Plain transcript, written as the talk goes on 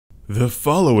The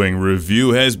following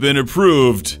review has been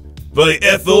approved by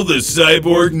Ethel the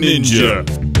Cyborg Ninja.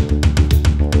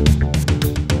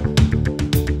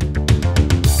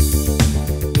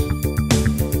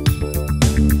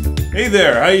 Hey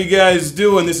there, how you guys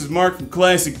doing? This is Mark from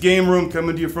Classic Game Room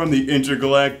coming to you from the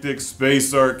Intergalactic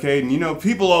Space Arcade. And you know,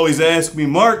 people always ask me,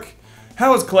 Mark,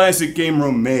 how is Classic Game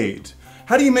Room made?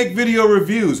 How do you make video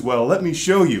reviews? Well, let me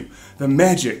show you the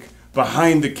magic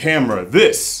behind the camera.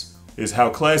 This is how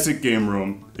Classic Game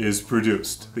Room is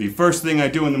produced. The first thing I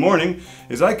do in the morning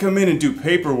is I come in and do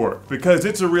paperwork, because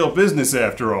it's a real business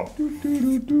after all.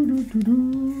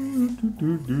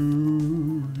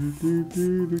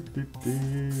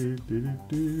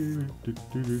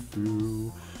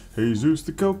 Jesus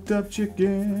the coked up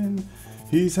chicken,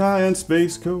 he's high on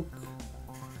space coke.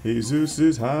 Jesus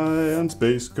is high on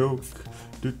space coke.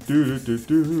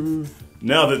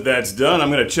 Now that that's done,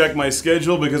 I'm going to check my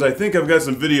schedule because I think I've got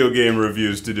some video game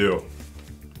reviews to do.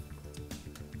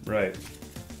 Right.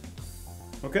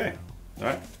 Okay.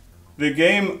 Alright. The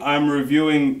game I'm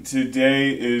reviewing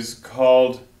today is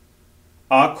called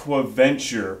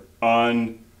Aquaventure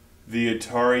on the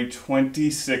Atari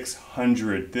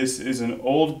 2600. This is an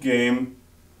old game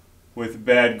with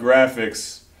bad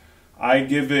graphics. I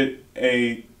give it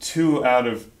a 2 out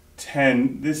of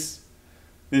 10. This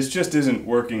just isn't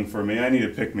working for me. I need a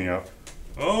pick-me-up.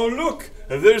 Oh, look!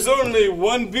 There's only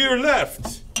one beer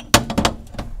left!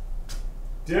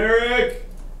 Derek!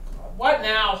 What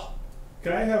now?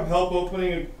 Can I have help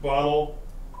opening a bottle?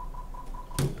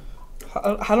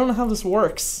 I don't know how this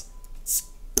works.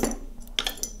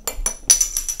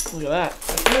 Look at that.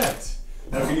 Like that.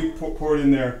 Now can you pour it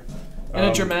in there? In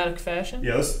a dramatic fashion?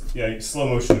 Yeah, slow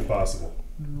motion if possible.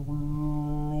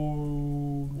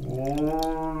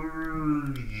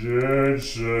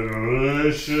 It's a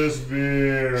delicious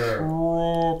beer.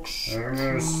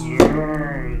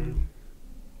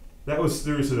 That was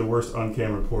seriously the worst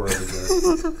on-camera pour ever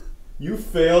done. You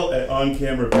fail at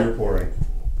on-camera beer pouring.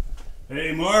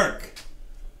 Hey, Mark.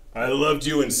 I loved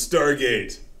you in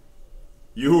Stargate.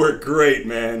 You were great,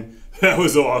 man. That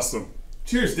was awesome.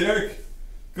 Cheers, Derek.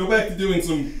 Go back to doing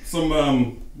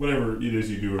some whatever it is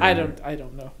you do. I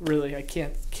don't know. Really, I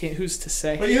can't. Who's to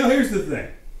say? But you know, here's the thing.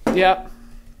 Yep.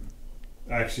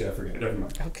 Actually, I forget. Never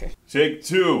mind. Okay. Take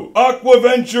 2.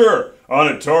 Aquaventure on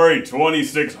Atari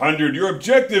 2600. Your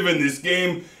objective in this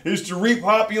game is to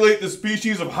repopulate the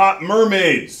species of hot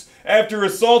mermaids after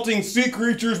assaulting sea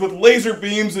creatures with laser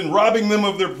beams and robbing them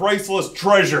of their priceless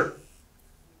treasure.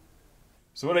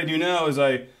 So what I do now is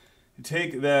I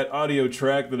take that audio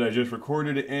track that I just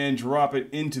recorded and drop it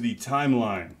into the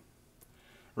timeline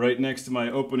right next to my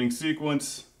opening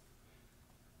sequence,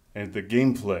 and the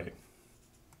gameplay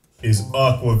is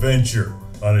Aquaventure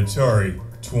on Atari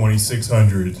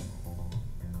 2600.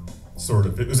 Sort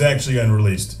of. It was actually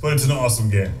unreleased, but it's an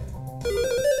awesome game.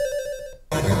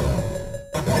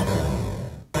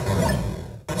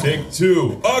 Take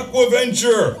 2.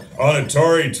 Aquaventure on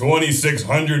Atari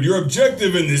 2600. Your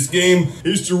objective in this game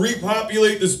is to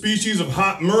repopulate the species of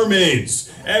hot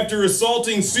mermaids after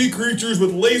assaulting sea creatures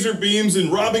with laser beams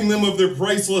and robbing them of their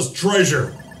priceless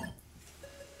treasure.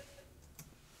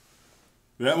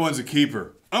 That one's a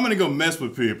keeper. I'm gonna go mess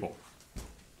with people.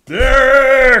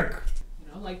 Derek! You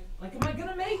know, like, am I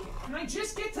gonna make it? Can I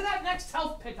just get to that next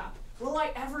health pickup? Will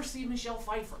I ever see Michelle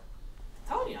Pfeiffer? I'm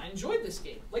telling you, I enjoyed this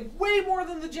game. Like, way more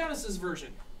than the Genesis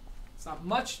version. It's not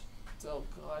much. Oh,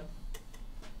 God.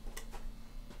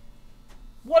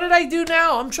 What did I do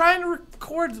now? I'm trying to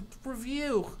record the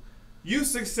review. You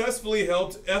successfully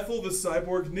helped Ethel the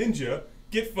Cyborg Ninja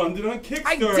get funded on Kickstarter.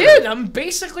 I did! I'm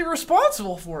basically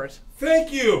responsible for it.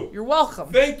 Thank you! You're welcome.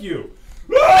 Thank you!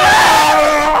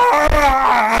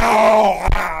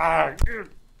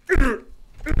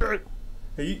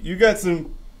 Hey, you got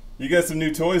some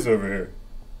new toys over here.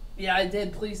 Yeah, I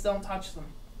did. Please don't touch them.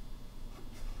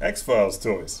 X-Files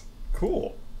toys.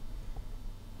 Cool.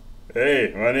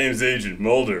 Hey, my name's Agent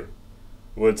Mulder.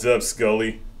 What's up,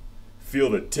 Scully? Feel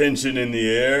the tension in the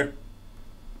air?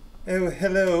 Oh,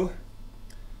 hello.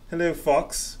 Hello,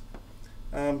 Fox.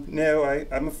 No,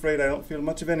 I'm afraid I don't feel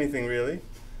much of anything, really.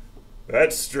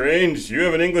 That's strange. You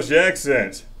have an English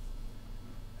accent.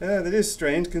 That is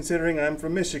strange, considering I'm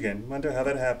from Michigan. Wonder how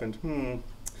that happened.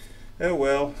 Oh,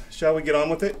 well. Shall we get on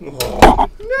with it? Oh.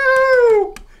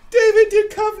 No! David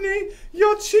Duchovny!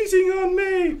 You're cheating on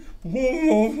me!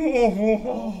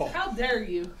 How dare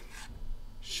you?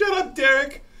 Shut up,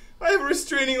 Derek! I have a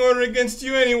restraining order against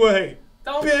you anyway!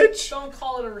 Bitch! Don't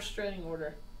call it a restraining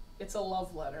order. It's a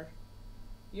love letter.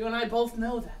 You and I both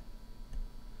know that.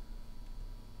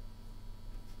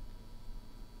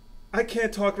 I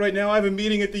can't talk right now. I have a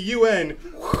meeting at the UN.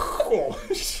 Cool.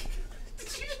 Did you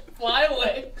just fly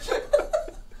away?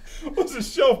 What's a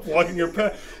shelf blocking your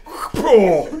path?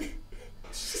 Cool.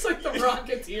 It's just like the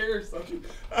Rocketeer or something.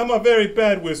 I'm a very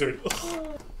bad wizard.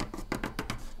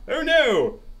 Oh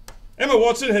no! Emma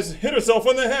Watson has hit herself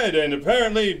on the head and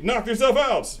apparently knocked herself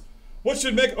out. What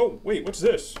should make... Oh, wait, what's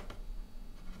this?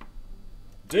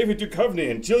 David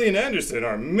Duchovny and Gillian Anderson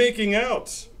are making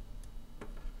out.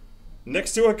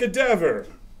 Next to a cadaver.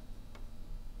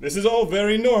 This is all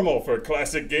very normal for a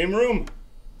classic game room.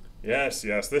 Yes,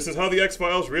 this is how the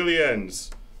X-Files really ends.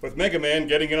 With Mega Man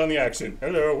getting in on the action.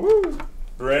 Hello, woo!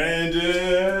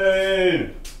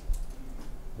 Brandon!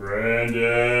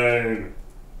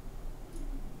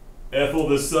 Ethel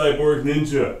the Cyborg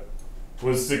Ninja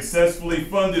was successfully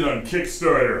funded on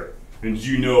Kickstarter. And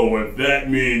you know what that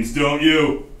means, don't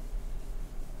you?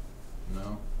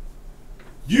 No.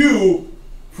 You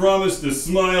promised to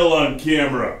smile on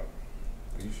camera.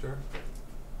 Are you sure?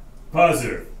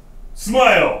 Positive.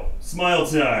 Smile! Smile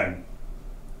time.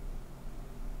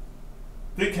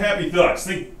 Think happy thoughts.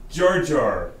 Think Jar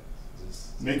Jar.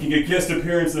 Making a guest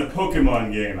appearance in a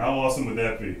Pokemon game. How awesome would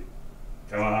that be?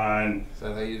 Come on. Is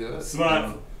that how you do it? Smile.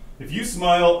 No. If you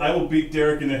smile, I will beat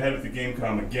Derek in the head with the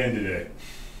Gamecom again today.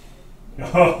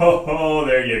 Oh,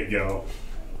 there you go.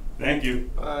 Thank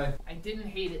you. Bye. I didn't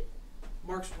hate it.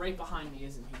 Mark's right behind me,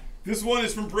 isn't he? This one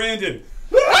is from Brandon.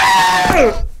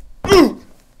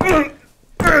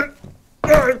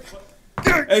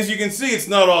 As you can see, it's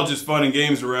not all just fun and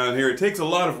games around here. It takes a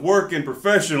lot of work and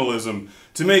professionalism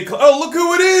to make... Oh, look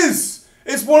who it is!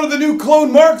 It's one of the new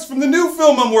clone Marks from the new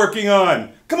film I'm working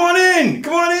on. Come on in!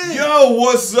 Come on in! Yo,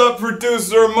 what's up,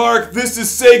 producer Mark? This is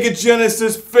Sega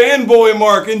Genesis fanboy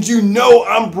Mark, and you know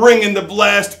I'm bringing the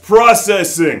blast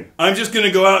processing. I'm just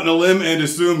gonna go out on a limb and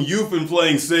assume you've been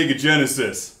playing Sega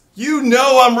Genesis. You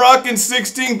know I'm rocking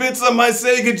 16 bits on my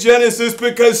Sega Genesis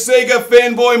because Sega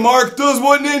fanboy Mark does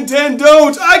what Nintendo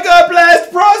don't. I got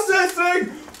blast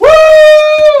processing! Woo!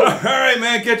 Alright,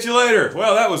 man, catch you later.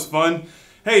 Well, that was fun.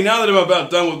 Hey, now that I'm about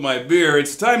done with my beer,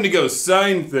 it's time to go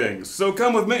sign things. So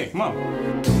come with me. Come on.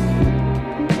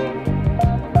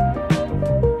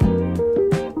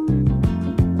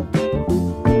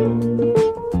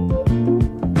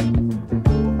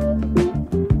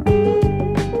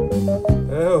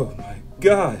 Oh my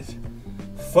God.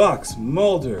 Fox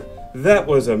Mulder. That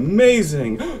was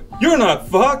amazing. You're not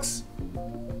Fox.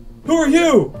 Who are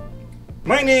you?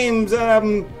 My name's,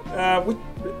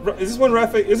 is this one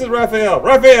Raphael? Is it Raphael?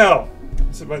 Raphael!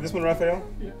 Is this one Raphael?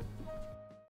 Yeah.